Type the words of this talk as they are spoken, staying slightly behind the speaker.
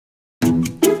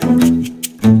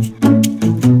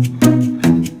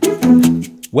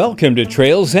Welcome to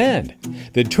Trails End.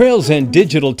 The Trails End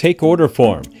digital take order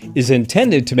form is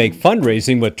intended to make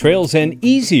fundraising with Trails End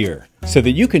easier so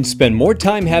that you can spend more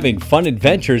time having fun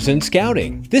adventures and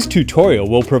scouting. This tutorial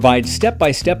will provide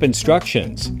step-by-step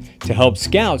instructions to help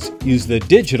scouts use the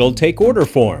digital take order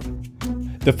form.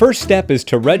 The first step is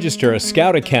to register a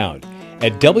scout account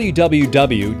at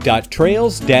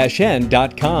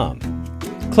www.trails-end.com.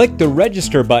 Click the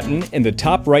Register button in the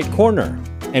top right corner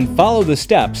and follow the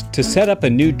steps to set up a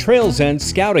new Trails End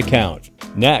Scout account.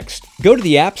 Next, go to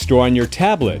the App Store on your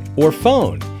tablet or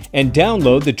phone and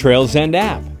download the Trails End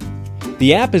app.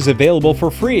 The app is available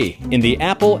for free in the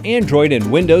Apple, Android,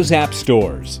 and Windows app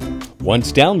stores.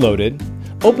 Once downloaded,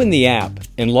 open the app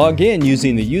and log in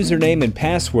using the username and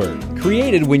password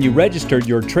created when you registered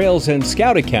your Trails End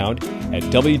Scout account at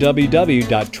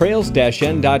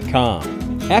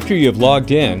www.trails-end.com. After you have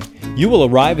logged in, you will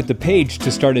arrive at the page to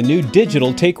start a new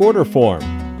digital take order form.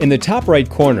 In the top right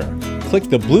corner, click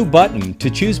the blue button to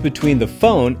choose between the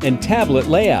phone and tablet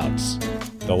layouts.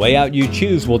 The layout you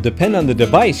choose will depend on the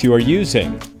device you are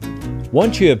using.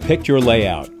 Once you have picked your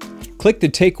layout, click the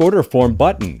Take Order Form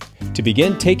button to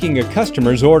begin taking a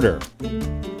customer's order.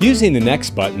 Using the Next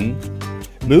button,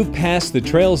 move past the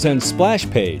Trails End splash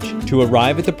page to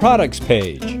arrive at the Products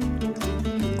page.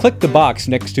 Click the box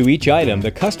next to each item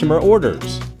the customer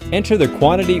orders. Enter the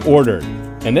quantity ordered,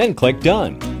 and then click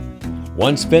Done.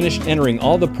 Once finished entering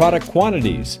all the product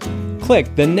quantities,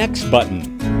 click the Next button.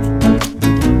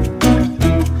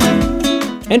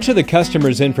 Enter the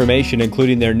customer's information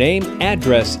including their name,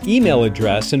 address, email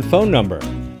address, and phone number,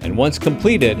 and once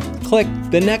completed, click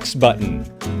the Next button.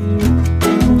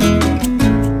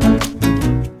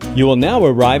 You will now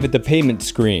arrive at the payment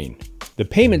screen. The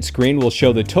payment screen will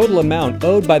show the total amount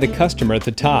owed by the customer at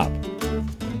the top.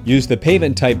 Use the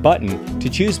Payment Type button to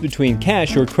choose between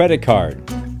cash or credit card.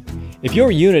 If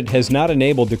your unit has not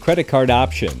enabled the credit card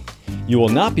option, you will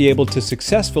not be able to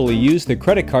successfully use the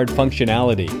credit card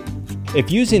functionality.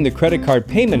 If using the credit card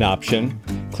payment option,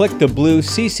 click the blue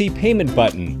CC Payment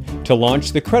button to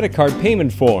launch the credit card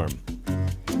payment form.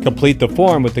 Complete the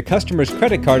form with the customer's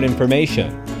credit card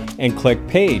information and click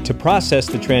Pay to process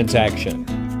the transaction.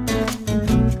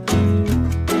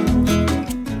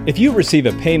 If you receive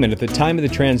a payment at the time of the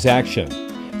transaction,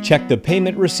 check the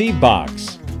Payment Received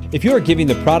box. If you are giving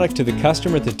the product to the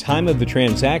customer at the time of the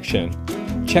transaction,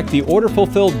 check the Order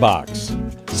Fulfilled box.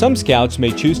 Some scouts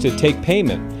may choose to take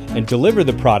payment and deliver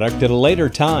the product at a later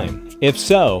time. If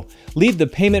so, leave the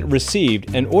Payment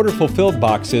Received and Order Fulfilled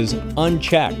boxes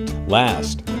unchecked.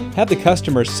 Last, have the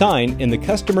customer sign in the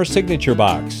Customer Signature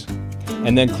box,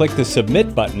 and then click the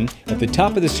Submit button at the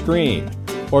top of the screen,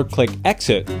 or click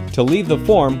Exit to leave the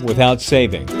form without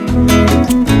saving.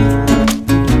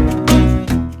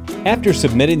 After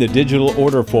submitting the digital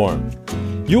order form,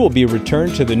 you will be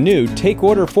returned to the new Take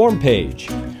Order Form page,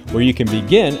 where you can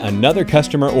begin another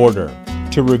customer order.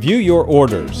 To review your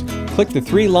orders, click the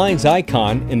three lines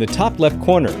icon in the top left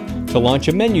corner to launch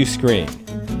a menu screen.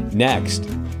 Next,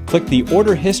 click the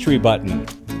Order History button,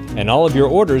 and all of your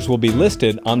orders will be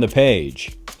listed on the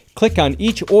page. Click on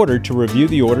each order to review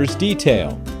the order's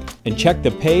detail, and check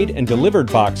the Paid and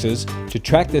Delivered boxes to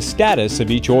track the status of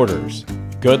each orders.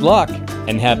 Good luck,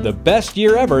 and have the best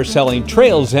year ever selling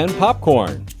Trails End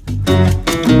popcorn!